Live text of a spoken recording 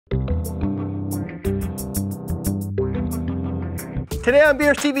Today on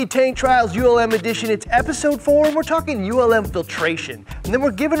BRStv Tank Trials ULM Edition, it's episode 4 and we're talking ULM filtration. And then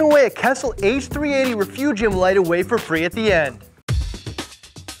we're giving away a Kessil H380 Refugium light away for free at the end.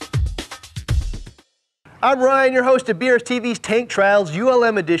 I'm Ryan, your host of BRStv's Tank Trials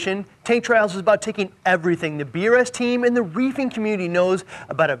ULM Edition. Tank Trials is about taking everything the BRS team and the reefing community knows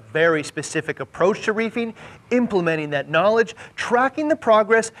about a very specific approach to reefing, implementing that knowledge, tracking the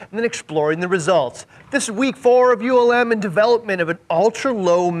progress, and then exploring the results. This is week 4 of ULM and development of an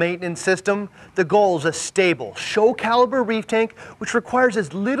ultra-low maintenance system. The goal is a stable, show-caliber reef tank which requires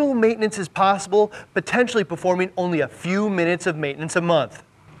as little maintenance as possible, potentially performing only a few minutes of maintenance a month.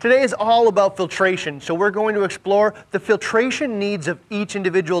 Today is all about filtration, so we're going to explore the filtration needs of each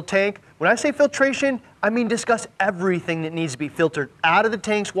individual tank. When I say filtration, I mean discuss everything that needs to be filtered out of the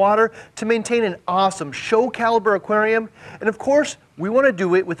tank's water to maintain an awesome show caliber aquarium. And of course, we want to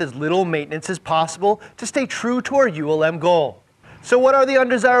do it with as little maintenance as possible to stay true to our ULM goal. So what are the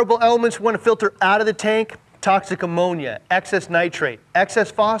undesirable elements we want to filter out of the tank? Toxic ammonia, excess nitrate, excess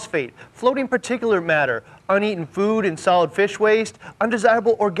phosphate, floating particulate matter, uneaten food and solid fish waste,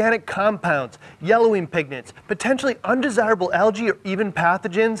 undesirable organic compounds, yellowing pigments, potentially undesirable algae or even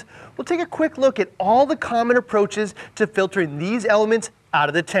pathogens. We'll take a quick look at all the common approaches to filtering these elements out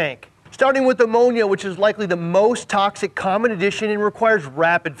of the tank. Starting with ammonia, which is likely the most toxic common addition and requires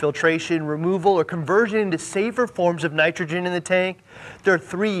rapid filtration, removal, or conversion into safer forms of nitrogen in the tank. There are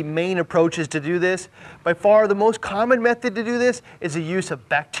 3 main approaches to do this. By far, the most common method to do this is the use of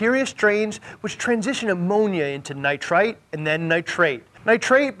bacteria strains which transition ammonia into nitrite and then nitrate.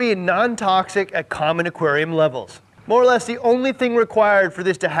 Nitrate being non-toxic at common aquarium levels. More or less, the only thing required for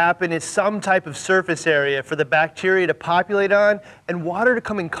this to happen is some type of surface area for the bacteria to populate on and water to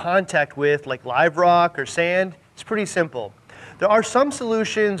come in contact with, like live rock or sand. It's pretty simple. There are some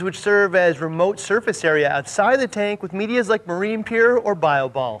solutions which serve as remote surface area outside the tank with medias like marine pure or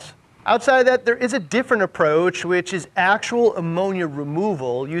bioballs. Outside of that, there is a different approach, which is actual ammonia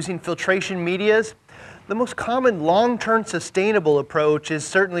removal using filtration medias. The most common long-term sustainable approach is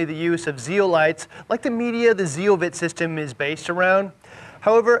certainly the use of zeolites, like the media the Zeovit system is based around.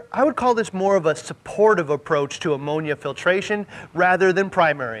 However, I would call this more of a supportive approach to ammonia filtration rather than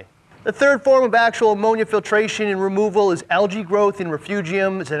primary. The third form of actual ammonia filtration and removal is algae growth in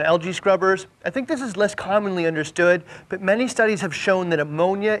refugiums and algae scrubbers. I think this is less commonly understood, but many studies have shown that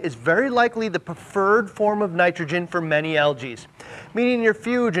ammonia is very likely the preferred form of nitrogen for many algae, meaning your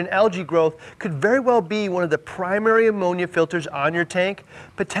refuge and algae growth could very well be one of the primary ammonia filters on your tank,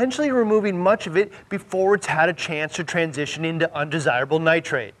 potentially removing much of it before it's had a chance to transition into undesirable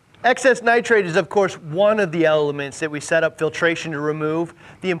nitrate. Excess nitrate is of course one of the elements that we set up filtration to remove,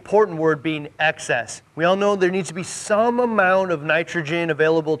 the important word being excess. We all know there needs to be some amount of nitrogen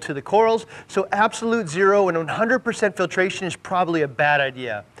available to the corals, so absolute 0 and 100% filtration is probably a bad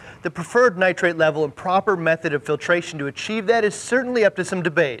idea. The preferred nitrate level and proper method of filtration to achieve that is certainly up to some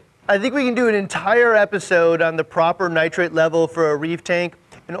debate. I think we can do an entire episode on the proper nitrate level for a reef tank.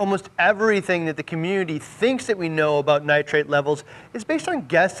 And almost everything that the community thinks that we know about nitrate levels is based on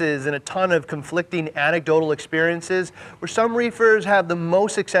guesses and a ton of conflicting anecdotal experiences where some reefers have the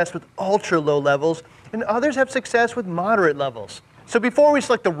most success with ultra low levels and others have success with moderate levels. So before we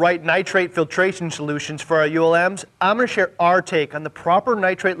select the right nitrate filtration solutions for our ULMs, I'm going to share our take on the proper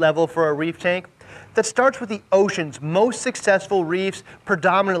nitrate level for a reef tank that starts with the ocean's most successful reefs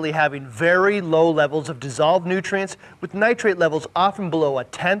predominantly having very low levels of dissolved nutrients with nitrate levels often below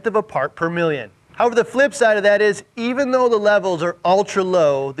 1/10 of a part per million. However, the flip side of that is even though the levels are ultra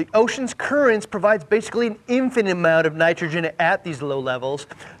low, the ocean's currents provides basically an infinite amount of nitrogen at these low levels.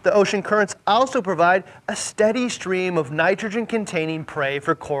 The ocean currents also provide a steady stream of nitrogen containing prey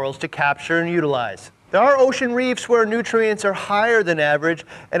for corals to capture and utilize. There are ocean reefs where nutrients are higher than average,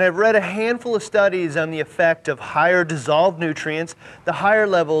 and I've read a handful of studies on the effect of higher dissolved nutrients. The higher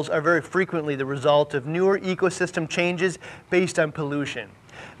levels are very frequently the result of newer ecosystem changes based on pollution.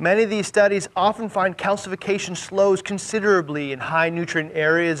 Many of these studies often find calcification slows considerably in high nutrient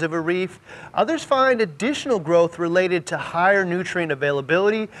areas of a reef. Others find additional growth related to higher nutrient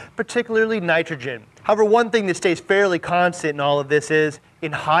availability, particularly nitrogen. However, one thing that stays fairly constant in all of this is,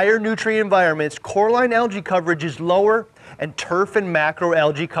 in higher nutrient environments, coralline algae coverage is lower and turf and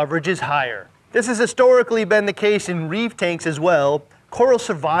macroalgae coverage is higher. This has historically been the case in reef tanks as well, corals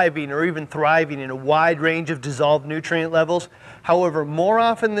surviving or even thriving in a wide range of dissolved nutrient levels. However, more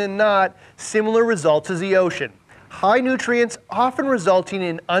often than not, similar results as the ocean. High nutrients often resulting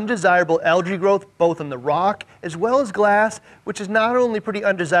in undesirable algae growth both on the rock as well as glass, which is not only pretty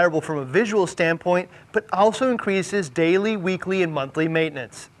undesirable from a visual standpoint, but also increases daily, weekly, and monthly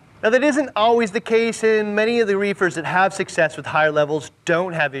maintenance. Now that isn't always the case, and many of the reefers that have success with higher levels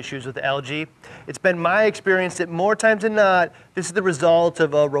don't have issues with algae. It's been my experience that more times than not, this is the result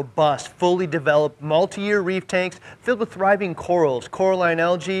of a robust, fully developed, multi-year reef tanks filled with thriving corals, coralline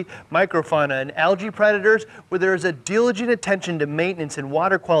algae, microfauna, and algae predators, where there is a diligent attention to maintenance and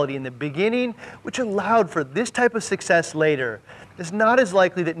water quality in the beginning, which allowed for this type of success later. It's not as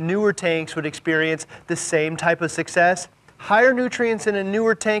likely that newer tanks would experience the same type of success. Higher nutrients in a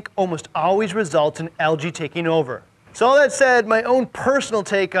newer tank almost always results in algae taking over. So all that said, my own personal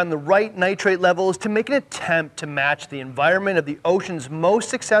take on the right nitrate level is to make an attempt to match the environment of the ocean's most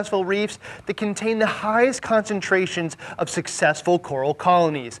successful reefs that contain the highest concentrations of successful coral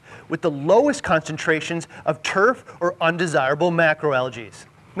colonies, with the lowest concentrations of turf or undesirable macroalgae.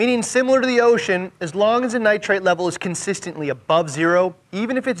 Meaning similar to the ocean, as long as the nitrate level is consistently above zero,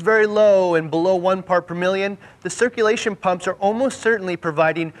 even if it's very low and below 1 part per million, the circulation pumps are almost certainly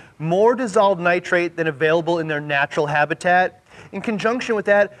providing more dissolved nitrate than available in their natural habitat. In conjunction with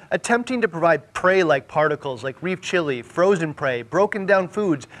that, attempting to provide prey-like particles like reef chili, frozen prey, broken down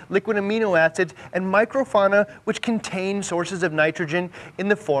foods, liquid amino acids, and microfauna which contain sources of nitrogen in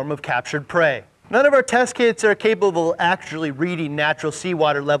the form of captured prey. None of our test kits are capable of actually reading natural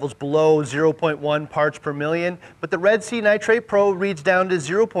seawater levels below 0.1 parts per million, but the Red Sea Nitrate Pro reads down to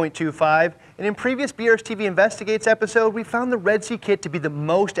 0.25, and in previous BRStv Investigates episode, we found the Red Sea kit to be the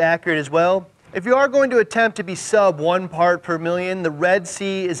most accurate as well. If you are going to attempt to be sub 1 part per million, the Red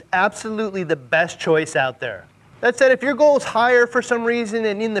Sea is absolutely the best choice out there. That said, if your goal is higher for some reason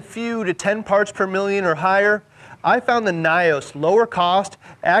and in the few to 10 parts per million or higher, I found the NIOS lower cost,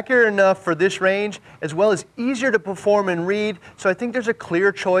 accurate enough for this range, as well as easier to perform and read, so I think there's a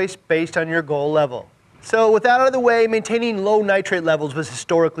clear choice based on your goal level. So with that out of the way, maintaining low nitrate levels was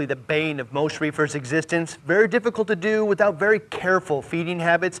historically the bane of most reefers' existence. Very difficult to do without very careful feeding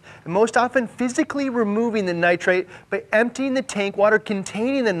habits, and most often physically removing the nitrate by emptying the tank water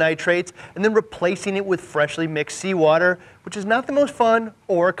containing the nitrates and then replacing it with freshly mixed seawater, which is not the most fun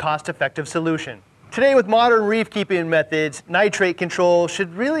or cost-effective solution. Today, with modern reef keeping methods, nitrate control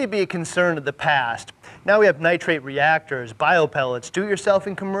should really be a concern of the past. Now we have nitrate reactors, biopellets, do-it-yourself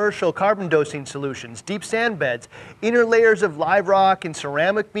and commercial carbon dosing solutions, deep sand beds, inner layers of live rock and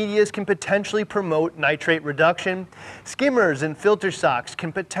ceramic medias can potentially promote nitrate reduction. Skimmers and filter socks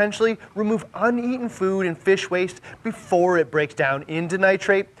can potentially remove uneaten food and fish waste before it breaks down into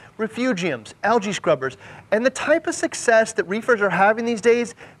nitrate. Refugiums, algae scrubbers, and the type of success that reefers are having these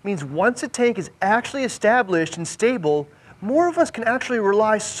days means once a tank is actually established and stable, more of us can actually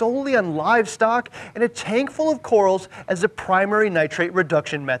rely solely on livestock and a tank full of corals as the primary nitrate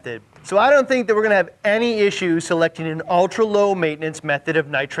reduction method. So I don't think that we're going to have any issues selecting an ultra-low maintenance method of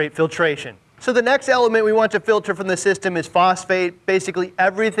nitrate filtration. So the next element we want to filter from the system is phosphate. Basically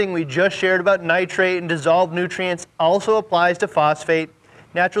everything we just shared about nitrate and dissolved nutrients also applies to phosphate.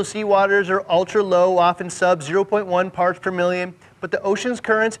 Natural seawaters are ultra low, often sub 0.1 parts per million, but the ocean's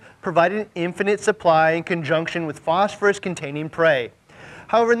currents provide an infinite supply in conjunction with phosphorus containing prey.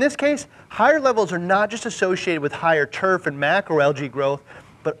 However, in this case, higher levels are not just associated with higher turf and macroalgae growth,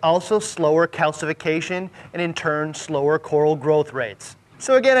 but also slower calcification and in turn slower coral growth rates.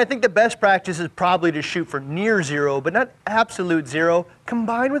 So again, I think the best practice is probably to shoot for near zero, but not absolute zero,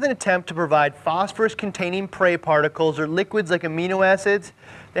 combined with an attempt to provide phosphorus-containing prey particles or liquids like amino acids.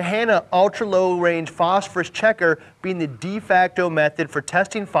 The HANA ultra-low range phosphorus checker being the de facto method for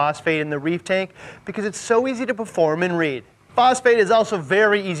testing phosphate in the reef tank because it's so easy to perform and read. Phosphate is also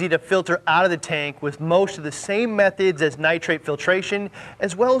very easy to filter out of the tank with most of the same methods as nitrate filtration,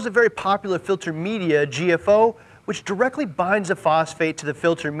 as well as a very popular filter media, GFO, which directly binds the phosphate to the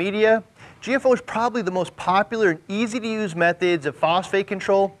filter media. GFO is probably the most popular and easy to use methods of phosphate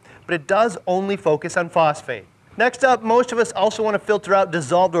control, but it does only focus on phosphate. Next up, most of us also want to filter out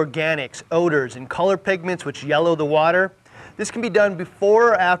dissolved organics, odors, and color pigments which yellow the water. This can be done before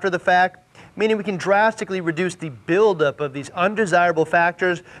or after the fact, meaning we can drastically reduce the buildup of these undesirable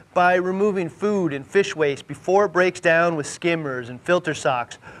factors by removing food and fish waste before it breaks down with skimmers and filter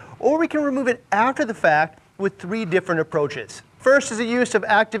socks, or we can remove it after the fact with 3 different approaches. First is the use of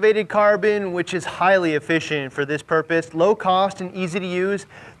activated carbon, which is highly efficient for this purpose, low cost and easy to use.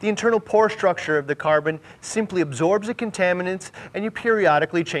 The internal pore structure of the carbon simply absorbs the contaminants and you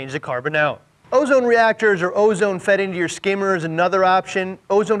periodically change the carbon out. Ozone reactors or ozone fed into your skimmer is another option.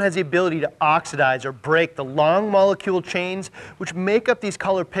 Ozone has the ability to oxidize or break the long molecule chains which make up these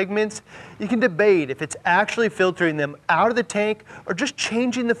color pigments. You can debate if it's actually filtering them out of the tank or just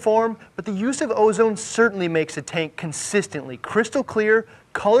changing the form, but the use of ozone certainly makes the tank consistently crystal clear,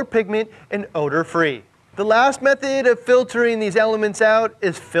 color pigment, and odor free. The last method of filtering these elements out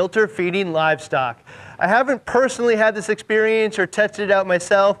is filter feeding livestock. I haven't personally had this experience or tested it out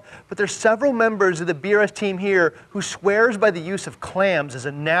myself, but there's several members of the BRS team here who swears by the use of clams as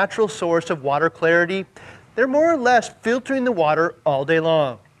a natural source of water clarity. They're more or less filtering the water all day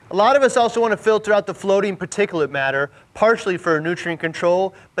long. A lot of us also want to filter out the floating particulate matter, partially for nutrient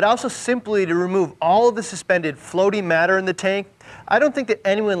control, but also simply to remove all of the suspended floating matter in the tank. I don't think that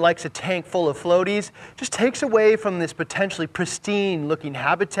anyone likes a tank full of floaties. It just takes away from this potentially pristine looking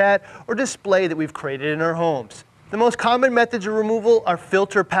habitat or display that we've created in our homes. The most common methods of removal are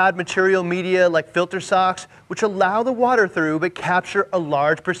filter pad material media like filter socks, which allow the water through but capture a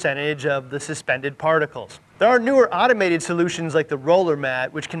large percentage of the suspended particles. There are newer automated solutions like the roller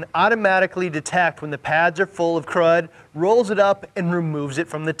mat, which can automatically detect when the pads are full of crud, rolls it up, and removes it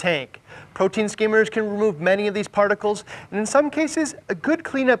from the tank. Protein skimmers can remove many of these particles, and in some cases, a good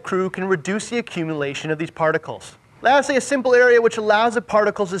cleanup crew can reduce the accumulation of these particles. Lastly, a simple area which allows the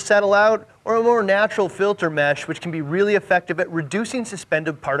particles to settle out, or a more natural filter mesh, which can be really effective at reducing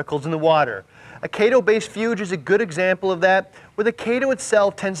suspended particles in the water. A chaeto-based fuge is a good example of that, where the chaeto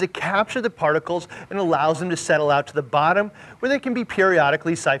itself tends to capture the particles and allows them to settle out to the bottom, where they can be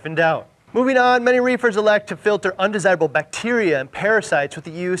periodically siphoned out. Moving on, many reefers elect to filter undesirable bacteria and parasites with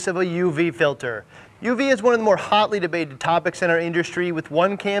the use of a UV filter. UV is one of the more hotly debated topics in our industry, with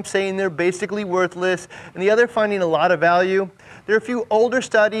one camp saying they're basically worthless and the other finding a lot of value. There are a few older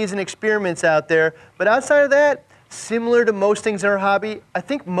studies and experiments out there, but outside of that, similar to most things in our hobby, I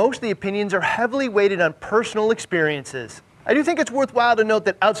think most of the opinions are heavily weighted on personal experiences. I do think it's worthwhile to note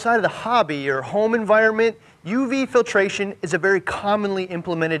that outside of the hobby or home environment, UV filtration is a very commonly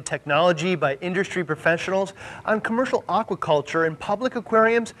implemented technology by industry professionals on commercial aquaculture and public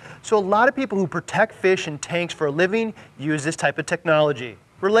aquariums, so a lot of people who protect fish in tanks for a living use this type of technology.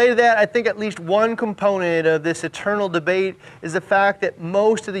 Related to that, I think at least one component of this eternal debate is the fact that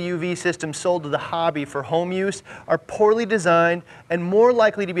most of the UV systems sold to the hobby for home use are poorly designed and more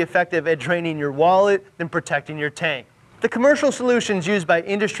likely to be effective at draining your wallet than protecting your tank. The commercial solutions used by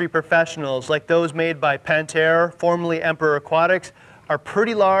industry professionals, like those made by Pentair, formerly Emperor Aquatics, are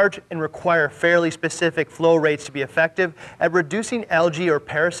pretty large and require fairly specific flow rates to be effective at reducing algae or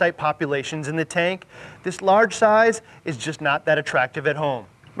parasite populations in the tank. This large size is just not that attractive at home.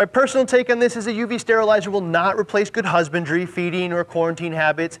 My personal take on this is a UV sterilizer will not replace good husbandry, feeding, or quarantine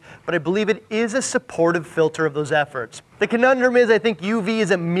habits, but I believe it is a supportive filter of those efforts. The conundrum is I think UV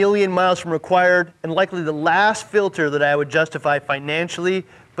is a million miles from required and likely the last filter that I would justify financially,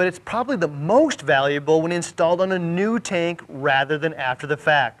 but it's probably the most valuable when installed on a new tank rather than after the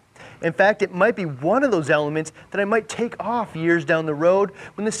fact. In fact, it might be one of those elements that I might take off years down the road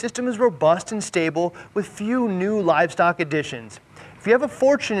when the system is robust and stable with few new livestock additions. If you have a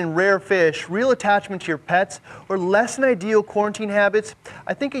fortune in rare fish, real attachment to your pets, or less than ideal quarantine habits,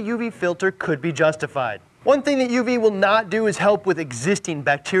 I think a UV filter could be justified. One thing that UV will not do is help with existing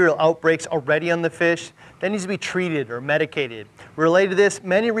bacterial outbreaks already on the fish. That needs to be treated or medicated. Related to this,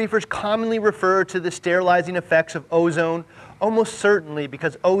 many reefers commonly refer to the sterilizing effects of ozone, almost certainly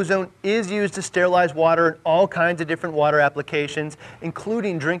because ozone is used to sterilize water in all kinds of different water applications,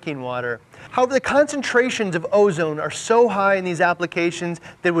 including drinking water. However, the concentrations of ozone are so high in these applications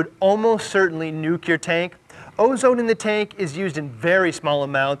that it would almost certainly nuke your tank. Ozone in the tank is used in very small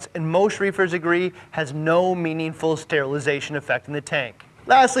amounts, and most reefers agree has no meaningful sterilization effect in the tank.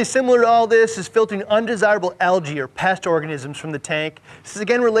 Lastly, similar to all this is filtering undesirable algae or pest organisms from the tank. This is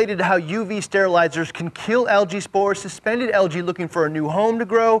again related to how UV sterilizers can kill algae spores, suspended algae looking for a new home to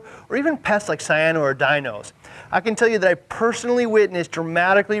grow, or even pests like cyano or dinos. I can tell you that I personally witnessed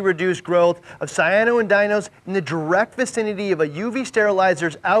dramatically reduced growth of cyano and dinos in the direct vicinity of a UV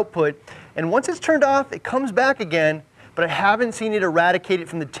sterilizer's output, and once it's turned off, it comes back again, but I haven't seen it eradicate it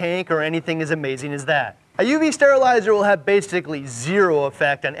from the tank or anything as amazing as that. A UV sterilizer will have basically zero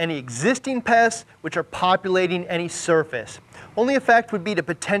effect on any existing pests which are populating any surface. Only effect would be to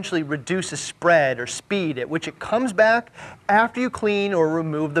potentially reduce the spread or speed at which it comes back after you clean or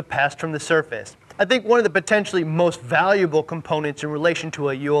remove the pest from the surface. I think one of the potentially most valuable components in relation to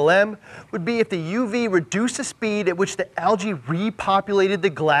a ULM would be if the UV reduced the speed at which the algae repopulated the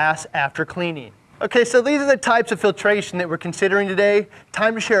glass after cleaning. Okay, so these are the types of filtration that we're considering today.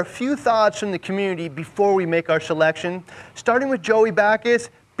 Time to share a few thoughts from the community before we make our selection. Starting with Joey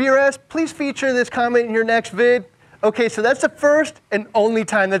Backus. BRS, please feature this comment in your next vid. Okay, so that's the first and only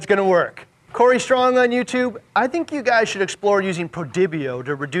time that's gonna work. Corey Strong on YouTube. I think you guys should explore using Prodibio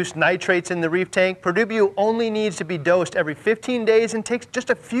to reduce nitrates in the reef tank. Prodibio only needs to be dosed every 15 days and takes just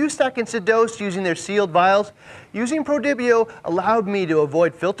a few seconds to dose using their sealed vials. Using Prodibio allowed me to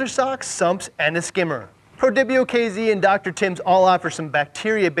avoid filter socks, sumps, and a skimmer. ProWKZ and Dr. Tim's all offer some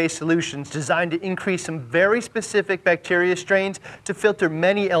bacteria-based solutions designed to increase some very specific bacteria strains to filter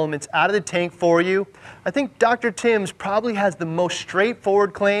many elements out of the tank for you. I think Dr. Tim's probably has the most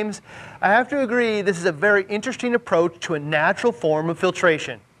straightforward claims. I have to agree this is a very interesting approach to a natural form of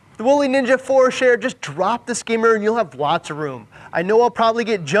filtration. The Woolly Ninja 4 share, just drop the skimmer and you'll have lots of room. I know I'll probably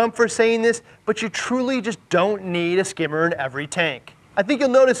get jumped for saying this, but you truly just don't need a skimmer in every tank. I think you'll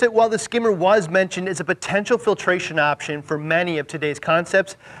notice that while the skimmer was mentioned as a potential filtration option for many of today's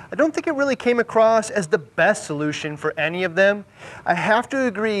concepts, I don't think it really came across as the best solution for any of them. I have to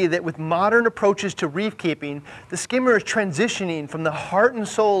agree that with modern approaches to reef keeping, the skimmer is transitioning from the heart and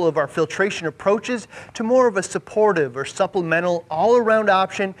soul of our filtration approaches to more of a supportive or supplemental all-around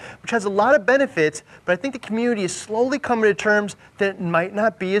option, which has a lot of benefits, but I think the community is slowly coming to terms that it might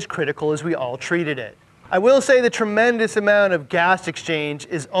not be as critical as we all treated it. I will say the tremendous amount of gas exchange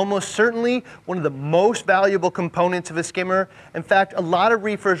is almost certainly one of the most valuable components of a skimmer. In fact, a lot of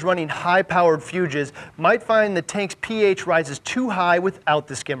reefers running high-powered fuges might find the tank's pH rises too high without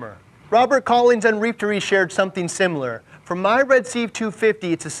the skimmer. Robert Collins on Reef to Reef shared something similar. For my Red Sieve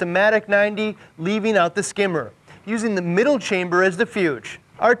 250, it's a somatic 90, leaving out the skimmer, using the middle chamber as the fuge.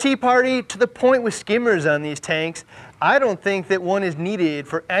 Our tea party, to the point with skimmers on these tanks. I don't think that one is needed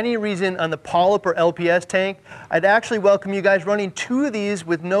for any reason on the Polyp or LPS tank. I'd actually welcome you guys running 2 of these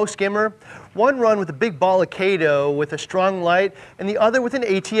with no skimmer. One run with a big ball of Kato with a strong light, and the other with an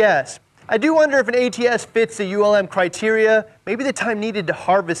ATS. I do wonder if an ATS fits the ULM criteria. Maybe the time needed to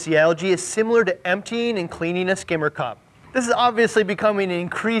harvest the algae is similar to emptying and cleaning a skimmer cup. This is obviously becoming an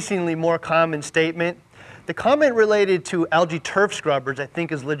increasingly more common statement. The comment related to algae turf scrubbers I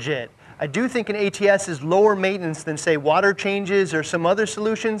think is legit. I do think an ATS is lower maintenance than, say, water changes or some other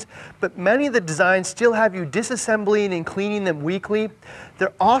solutions, but many of the designs still have you disassembling and cleaning them weekly.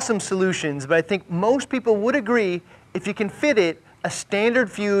 They're awesome solutions, but I think most people would agree if you can fit it, a standard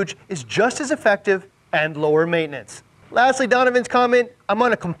fuge is just as effective and lower maintenance. Lastly, Donovan's comment, I'm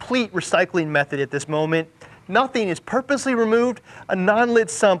on a complete recycling method at this moment. Nothing is purposely removed, a non-lit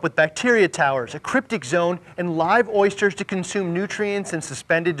sump with bacteria towers, a cryptic zone, and live oysters to consume nutrients and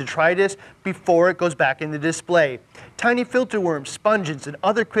suspended detritus before it goes back in the display. Tiny filter worms, sponges, and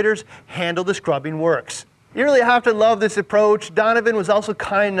other critters handle the scrubbing works. You really have to love this approach. Donovan was also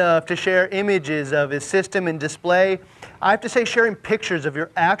kind enough to share images of his system and display. I have to say, sharing pictures of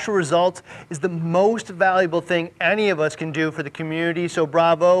your actual results is the most valuable thing any of us can do for the community, so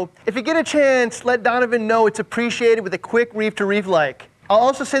bravo. If you get a chance, let Donovan know it's appreciated with a quick Reef to Reef like. I'll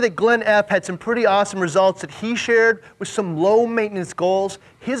also say that Glenn F. had some pretty awesome results that he shared with some low maintenance goals,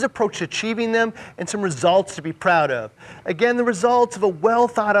 his approach to achieving them, and some results to be proud of. Again, the results of a well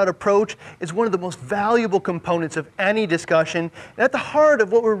thought out approach is one of the most valuable components of any discussion, and at the heart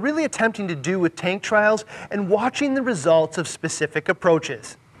of what we're really attempting to do with tank trials and watching the results of specific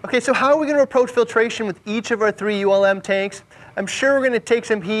approaches. Okay, so how are we going to approach filtration with each of our 3 ULM tanks? I'm sure we're going to take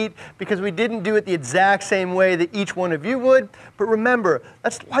some heat because we didn't do it the exact same way that each one of you would, but remember,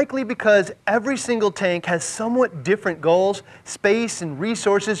 that's likely because every single tank has somewhat different goals, space, and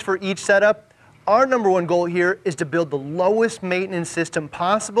resources for each setup. Our number 1 goal here is to build the lowest maintenance system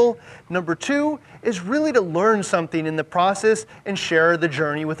possible. Number 2 is really to learn something in the process and share the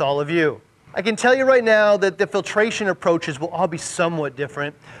journey with all of you. I can tell you right now that the filtration approaches will all be somewhat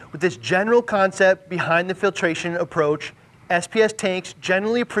different. With this general concept behind the filtration approach, SPS tanks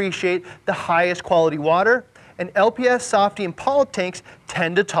generally appreciate the highest quality water, and LPS, Softie, and Polyp tanks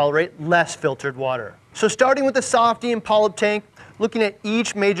tend to tolerate less filtered water. So starting with the Softie and Polyp tank, looking at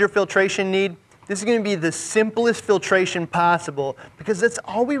each major filtration need, this is going to be the simplest filtration possible because that's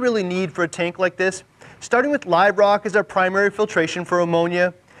all we really need for a tank like this. Starting with live rock as our primary filtration for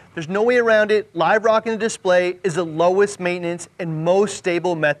ammonia. There's no way around it. Live rock in the display is the lowest maintenance and most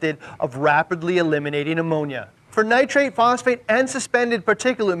stable method of rapidly eliminating ammonia. For nitrate, phosphate, and suspended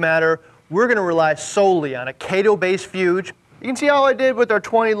particulate matter, we're going to rely solely on a Kato-based fuge. You can see how I did with our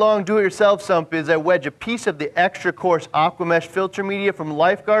 20 long do-it-yourself sump is I wedge a piece of the extra coarse Aquamesh filter media from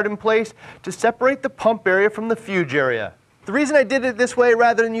Lifeguard in place to separate the pump area from the fuge area. The reason I did it this way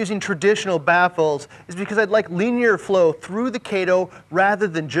rather than using traditional baffles is because I'd like linear flow through the Kato rather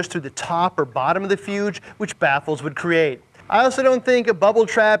than just through the top or bottom of the fuge, which baffles would create. I also don't think a bubble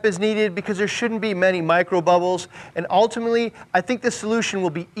trap is needed because there shouldn't be many micro bubbles, and ultimately I think the solution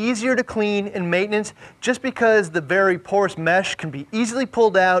will be easier to clean and maintenance just because the very porous mesh can be easily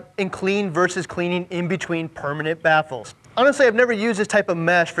pulled out and cleaned versus cleaning in between permanent baffles. Honestly, I've never used this type of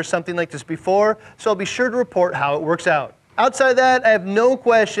mesh for something like this before, so I'll be sure to report how it works out. Outside that, I have no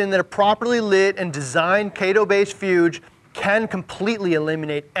question that a properly lit and designed Kato-based fuge can completely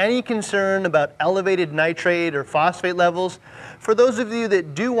eliminate any concern about elevated nitrate or phosphate levels. For those of you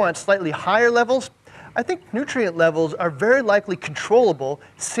that do want slightly higher levels, I think nutrient levels are very likely controllable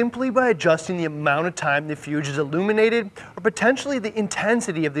simply by adjusting the amount of time the fuge is illuminated or potentially the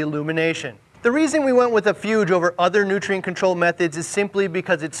intensity of the illumination. The reason we went with a fuge over other nutrient control methods is simply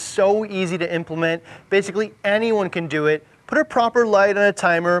because it's so easy to implement. Basically anyone can do it. Put a proper light on a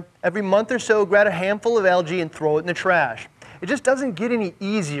timer. Every month or so, grab a handful of algae and throw it in the trash. It just doesn't get any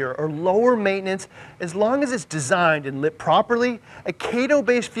easier or lower maintenance as long as it's designed and lit properly. A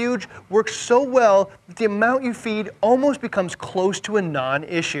chaeto-based fuge works so well that the amount you feed almost becomes close to a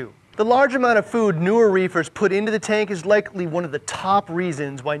non-issue. The large amount of food newer reefers put into the tank is likely one of the top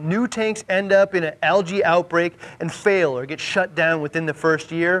reasons why new tanks end up in an algae outbreak and fail or get shut down within the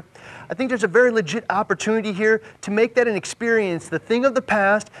first year. I think there's a very legit opportunity here to make that an experience the thing of the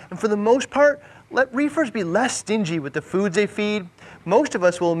past, and for the most part, let reefers be less stingy with the foods they feed. Most of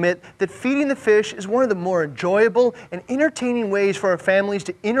us will admit that feeding the fish is one of the more enjoyable and entertaining ways for our families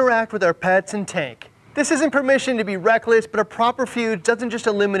to interact with our pets and tank. This isn't permission to be reckless, but a proper fuge doesn't just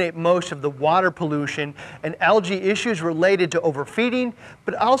eliminate most of the water pollution and algae issues related to overfeeding,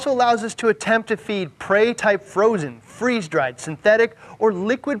 but also allows us to attempt to feed prey-type frozen, freeze-dried, synthetic, or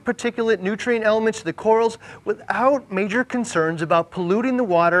liquid particulate nutrient elements to the corals without major concerns about polluting the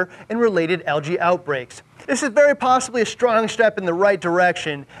water and related algae outbreaks. This is very possibly a strong step in the right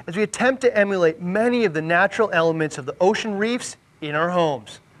direction as we attempt to emulate many of the natural elements of the ocean reefs in our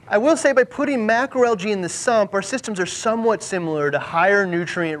homes. I will say by putting macroalgae in the sump, our systems are somewhat similar to higher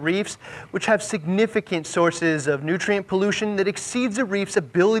nutrient reefs, which have significant sources of nutrient pollution that exceeds the reef's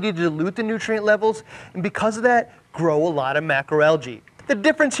ability to dilute the nutrient levels, and because of that, grow a lot of macroalgae. The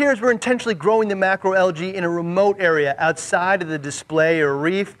difference here is we're intentionally growing the macroalgae in a remote area outside of the display or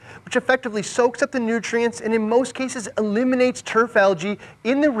reef, which effectively soaks up the nutrients and in most cases eliminates turf algae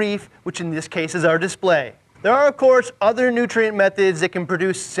in the reef, which in this case is our display. There are, of course, other nutrient methods that can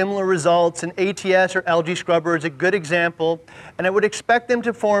produce similar results, and ATS or algae scrubber is a good example, and I would expect them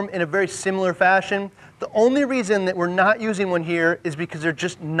to form in a very similar fashion. The only reason that we're not using one here is because they're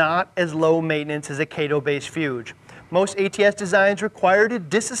just not as low maintenance as a chaeto-based fuge. Most ATS designs require to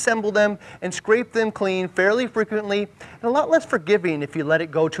disassemble them and scrape them clean fairly frequently, and a lot less forgiving if you let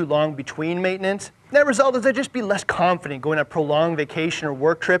it go too long between maintenance. Net result is I'd just be less confident going on a prolonged vacation or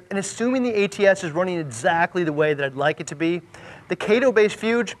work trip and assuming the ATS is running exactly the way that I'd like it to be. The chaeto-based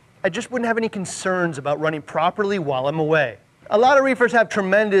fuge, I just wouldn't have any concerns about running properly while I'm away. A lot of reefers have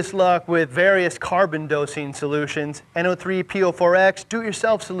tremendous luck with various carbon dosing solutions. NO3, PO4X,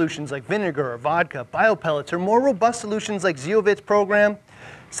 do-it-yourself solutions like vinegar or vodka, biopellets, or more robust solutions like Zeovit's program.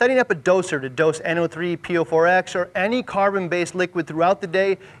 Setting up a doser to dose NO3, PO4X, or any carbon-based liquid throughout the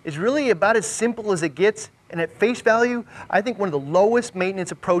day is really about as simple as it gets, and at face value, I think one of the lowest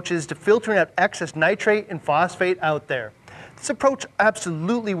maintenance approaches to filtering out excess nitrate and phosphate out there. This approach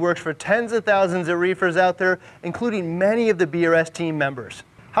absolutely works for tens of thousands of reefers out there, including many of the BRS team members.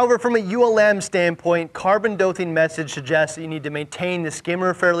 However, from a ULM standpoint, carbon dosing message suggests that you need to maintain the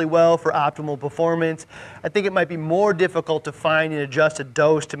skimmer fairly well for optimal performance. I think it might be more difficult to find and adjust a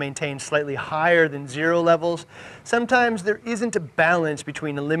dose to maintain slightly higher than zero levels. Sometimes there isn't a balance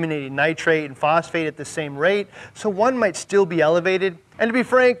between eliminating nitrate and phosphate at the same rate, so one might still be elevated. And to be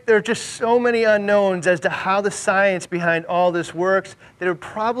frank, there are just so many unknowns as to how the science behind all this works that it would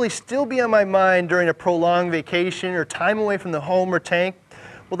probably still be on my mind during a prolonged vacation or time away from the home or tank.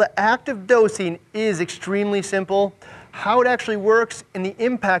 Well, the act of dosing is extremely simple. How it actually works and the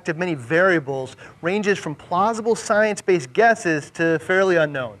impact of many variables ranges from plausible science-based guesses to fairly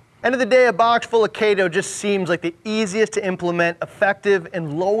unknown. End of the day, a box full of chaeto just seems like the easiest to implement, effective,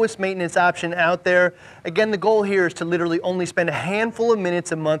 and lowest maintenance option out there. Again, the goal here is to literally only spend a handful of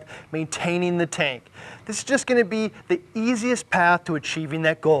minutes a month maintaining the tank. This is just going to be the easiest path to achieving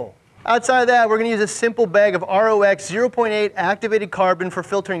that goal. Outside of that, we're going to use a simple bag of ROX 0.8 activated carbon for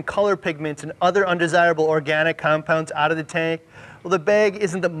filtering color pigments and other undesirable organic compounds out of the tank. Well, the bag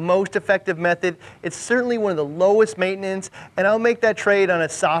isn't the most effective method. It's certainly one of the lowest maintenance, and I'll make that trade on a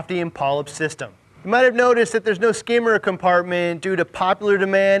Softies and Polyps system. You might have noticed that there's no skimmer compartment due to popular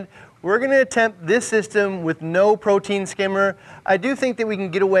demand. We're going to attempt this system with no protein skimmer. I do think that we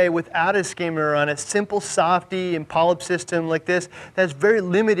can get away without a skimmer on a simple Softies and Polyps system like this that has very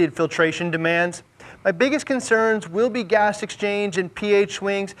limited filtration demands. My biggest concerns will be gas exchange and pH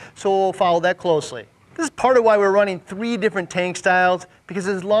swings, so we'll follow that closely. This is part of why we're running 3 different tank styles, because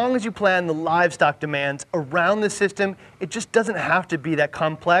as long as you plan the livestock demands around the system, it just doesn't have to be that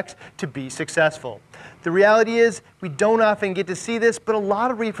complex to be successful. The reality is, we don't often get to see this, but a lot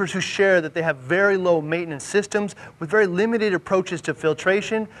of reefers who share that they have very low maintenance systems with very limited approaches to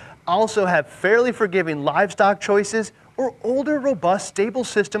filtration also have fairly forgiving livestock choices or older, robust, stable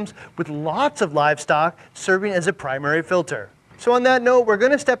systems with lots of livestock serving as a primary filter. So on that note, we're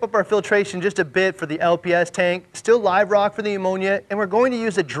going to step up our filtration just a bit for the LPS tank, still live rock for the ammonia, and we're going to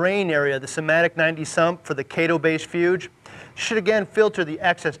use a drain area, the Somatic 90 sump for the Cato-based fuge. Should again filter the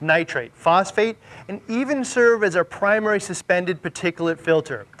excess nitrate, phosphate, and even serve as our primary suspended particulate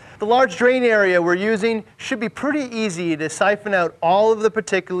filter. The large drain area we're using should be pretty easy to siphon out all of the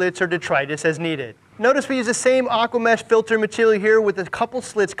particulates or detritus as needed. Notice we use the same aqua mesh filter material here with a couple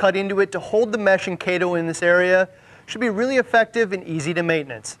slits cut into it to hold the mesh and Cato in this area. Should be really effective and easy to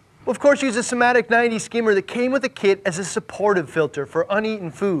maintenance. We'll of course use a Somatic 90 skimmer that came with a kit as a supportive filter for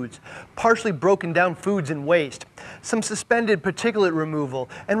uneaten foods, partially broken down foods and waste, some suspended particulate removal,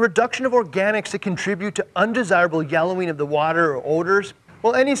 and reduction of organics that contribute to undesirable yellowing of the water or odors.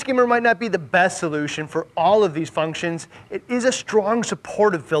 While any skimmer might not be the best solution for all of these functions, it is a strong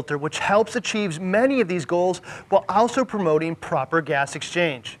supportive filter which helps achieve many of these goals while also promoting proper gas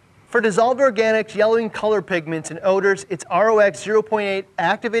exchange. For dissolved organics, yellowing color pigments, and odors, it's ROX 0.8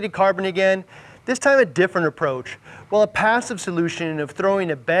 activated carbon again, this time a different approach. While a passive solution of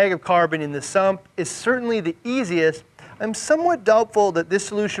throwing a bag of carbon in the sump is certainly the easiest, I'm somewhat doubtful that this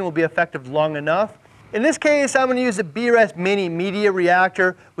solution will be effective long enough. In this case, I'm going to use a BRS Mini Media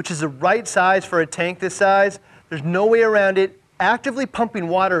Reactor, which is the right size for a tank this size. There's no way around it. Actively pumping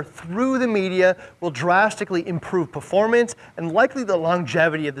water through the media will drastically improve performance and likely the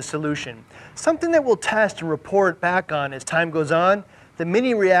longevity of the solution. Something that we'll test and report back on as time goes on. The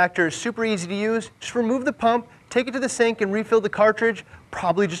mini reactor is super easy to use. Just remove the pump, take it to the sink and refill the cartridge.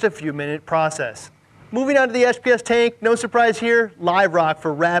 Probably just a few minute process. Moving on to the SPS tank, no surprise here, live rock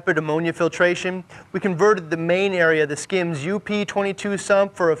for rapid ammonia filtration. We converted the main area, the skim's UP22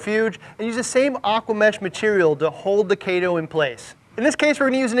 sump, for a fuge and use the same aqua mesh material to hold the Cato in place. In this case, we're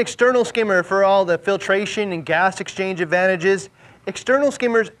going to use an external skimmer for all the filtration and gas exchange advantages. External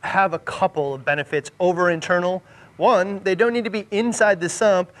skimmers have a couple of benefits over internal. One, they don't need to be inside the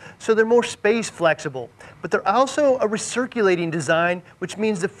sump, so they're more space flexible. But they're also a recirculating design, which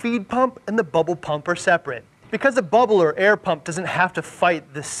means the feed pump and the bubble pump are separate. Because the bubble or air pump doesn't have to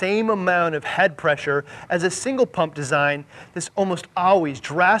fight the same amount of head pressure as a single pump design, this almost always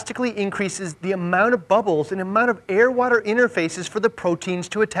drastically increases the amount of bubbles and amount of air-water interfaces for the proteins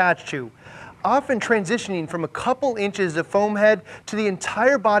to attach to, often transitioning from a couple inches of foam head to the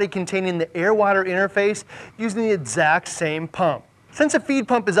entire body containing the air-water interface using the exact same pump. Since the feed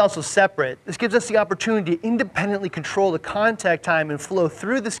pump is also separate, this gives us the opportunity to independently control the contact time and flow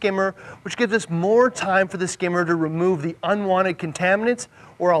through the skimmer, which gives us more time for the skimmer to remove the unwanted contaminants,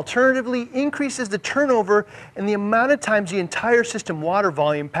 or alternatively increases the turnover and the amount of times the entire system water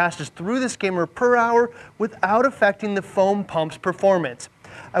volume passes through the skimmer per hour without affecting the foam pump's performance.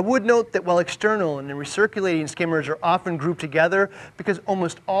 I would note that while external and recirculating skimmers are often grouped together because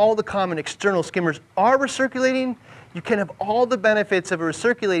almost all the common external skimmers are recirculating, you can have all the benefits of a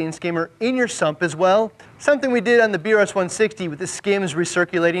recirculating skimmer in your sump as well, something we did on the BRS 160 with the Skims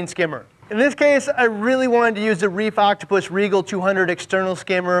recirculating skimmer. In this case, I really wanted to use the Reef Octopus Regal 200 external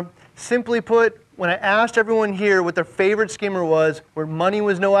skimmer. Simply put, when I asked everyone here what their favorite skimmer was, where money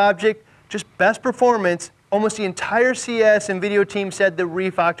was no object, just best performance, almost the entire CS and video team said the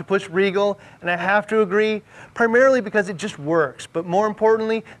Reef Octopus Regal, and I have to agree, primarily because it just works. But more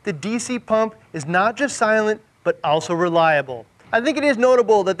importantly, the DC pump is not just silent, but also reliable. I think it is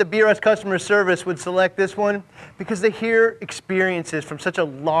notable that the BRS customer service would select this one because they hear experiences from such a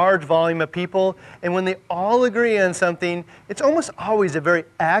large volume of people, and when they all agree on something, it's almost always a very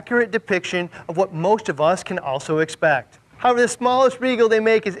accurate depiction of what most of us can also expect. However, the smallest Regal they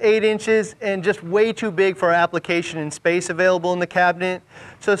make is 8 inches and just way too big for our application and space available in the cabinet.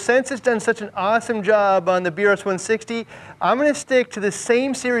 So since it's done such an awesome job on the BRS 160, I'm going to stick to the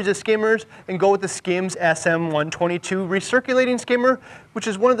same series of skimmers and go with the Skims SM122 recirculating skimmer, which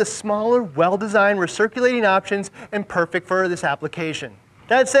is one of the smaller, well-designed recirculating options and perfect for this application.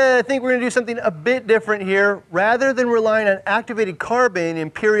 That said, I think we're going to do something a bit different here. Rather than relying on activated carbon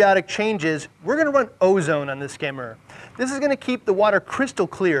and periodic changes, we're going to run ozone on the skimmer. This is going to keep the water crystal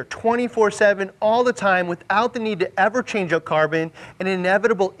clear 24/7 all the time without the need to ever change out carbon and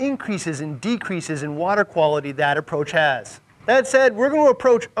inevitable increases and decreases in water quality that approach has. That said, we're going to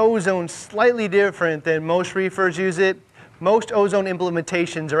approach ozone slightly different than most reefers use it. Most ozone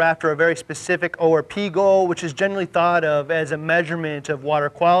implementations are after a very specific ORP goal, which is generally thought of as a measurement of water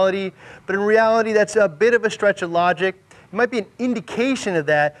quality, but in reality that's a bit of a stretch of logic. It might be an indication of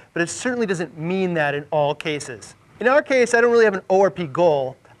that, but it certainly doesn't mean that in all cases. In our case, I don't really have an ORP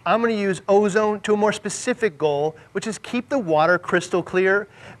goal. I'm going to use ozone to a more specific goal, which is keep the water crystal clear,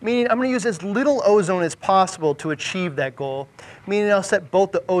 meaning I'm going to use as little ozone as possible to achieve that goal, meaning I'll set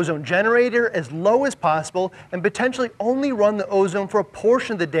both the ozone generator as low as possible and potentially only run the ozone for a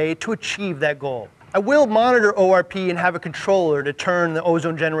portion of the day to achieve that goal. I will monitor ORP and have a controller to turn the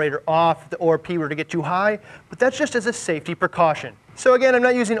ozone generator off if the ORP were to get too high, but that's just as a safety precaution. So again, I'm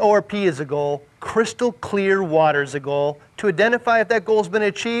not using ORP as a goal. Crystal clear water is a goal. To identify if that goal has been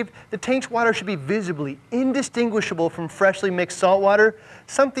achieved, the tank's water should be visibly indistinguishable from freshly mixed salt water,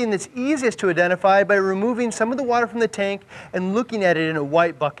 something that's easiest to identify by removing some of the water from the tank and looking at it in a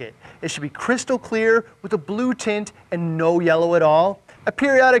white bucket. It should be crystal clear with a blue tint and no yellow at all. A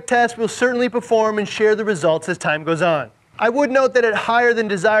periodic test we'll certainly perform and share the results as time goes on. I would note that at higher than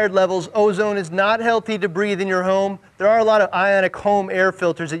desired levels, ozone is not healthy to breathe in your home. There are a lot of ionic home air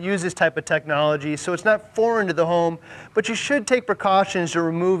filters that use this type of technology, so it's not foreign to the home, but you should take precautions to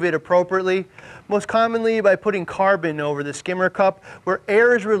remove it appropriately, most commonly by putting carbon over the skimmer cup where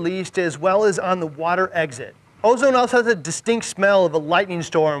air is released as well as on the water exit. Ozone also has a distinct smell of a lightning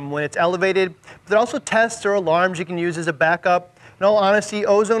storm when it's elevated, but there are also tests or alarms you can use as a backup. In all honesty,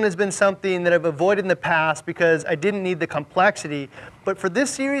 ozone has been something that I've avoided in the past because I didn't need the complexity, but for this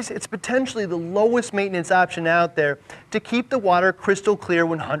series, it's potentially the lowest maintenance option out there to keep the water crystal clear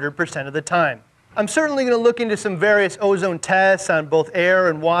 100% of the time. I'm certainly going to look into some various ozone tests on both air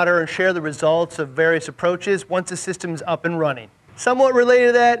and water and share the results of various approaches once the system's up and running. Somewhat related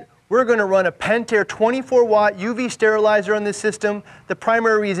to that, we're going to run a Pentair 24-watt UV sterilizer on this system. The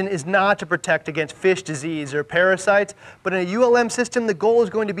primary reason is not to protect against fish disease or parasites, but in a ULM system, the goal is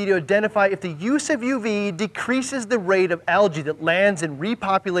going to be to identify if the use of UV decreases the rate of algae that lands and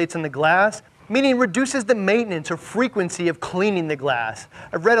repopulates in the glass, meaning reduces the maintenance or frequency of cleaning the glass.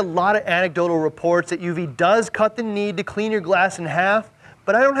 I've read a lot of anecdotal reports that UV does cut the need to clean your glass in half,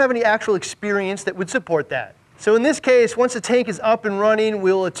 but I don't have any actual experience that would support that. So in this case, once the tank is up and running,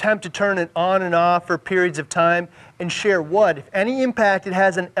 we'll attempt to turn it on and off for periods of time and share what, if any, impact it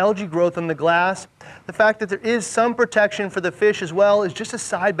has on algae growth on the glass. The fact that there is some protection for the fish as well is just a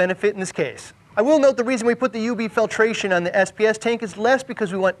side benefit in this case. I will note the reason we put the UV filtration on the SPS tank is less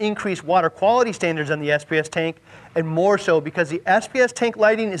because we want increased water quality standards on the SPS tank, and more so because the SPS tank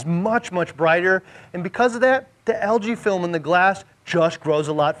lighting is much, much brighter, and because of that, the algae film in the glass just grows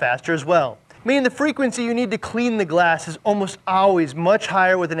a lot faster as well. Meaning the frequency you need to clean the glass is almost always much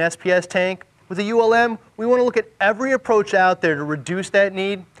higher with an SPS tank. With a ULM, we want to look at every approach out there to reduce that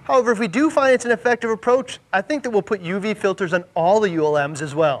need. However, if we do find it's an effective approach, I think that we'll put UV filters on all the ULMs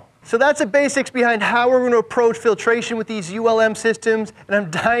as well. So that's the basics behind how we're going to approach filtration with these ULM systems, and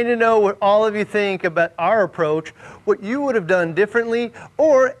I'm dying to know what all of you think about our approach, what you would have done differently,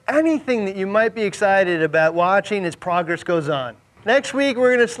 or anything that you might be excited about watching as progress goes on. Next week,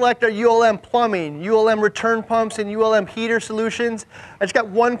 we're going to select our ULM plumbing, ULM return pumps, and ULM heater solutions. I just got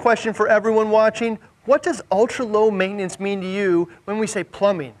one question for everyone watching. What does ultra-low maintenance mean to you when we say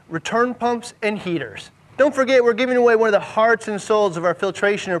plumbing, return pumps, and heaters? Don't forget, we're giving away one of the hearts and souls of our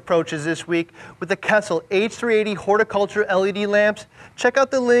filtration approaches this week with the Kessil H380 horticulture LED lamps. Check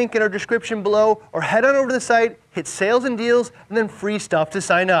out the link in our description below, or head on over to the site, hit sales and deals, and then free stuff to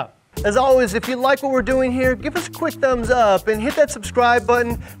sign up. As always, if you like what we're doing here, give us a quick thumbs up and hit that subscribe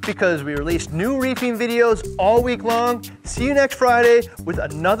button because we release new reefing videos all week long. See you next Friday with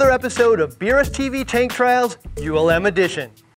another episode of BRStv Tank Trials ULM Edition.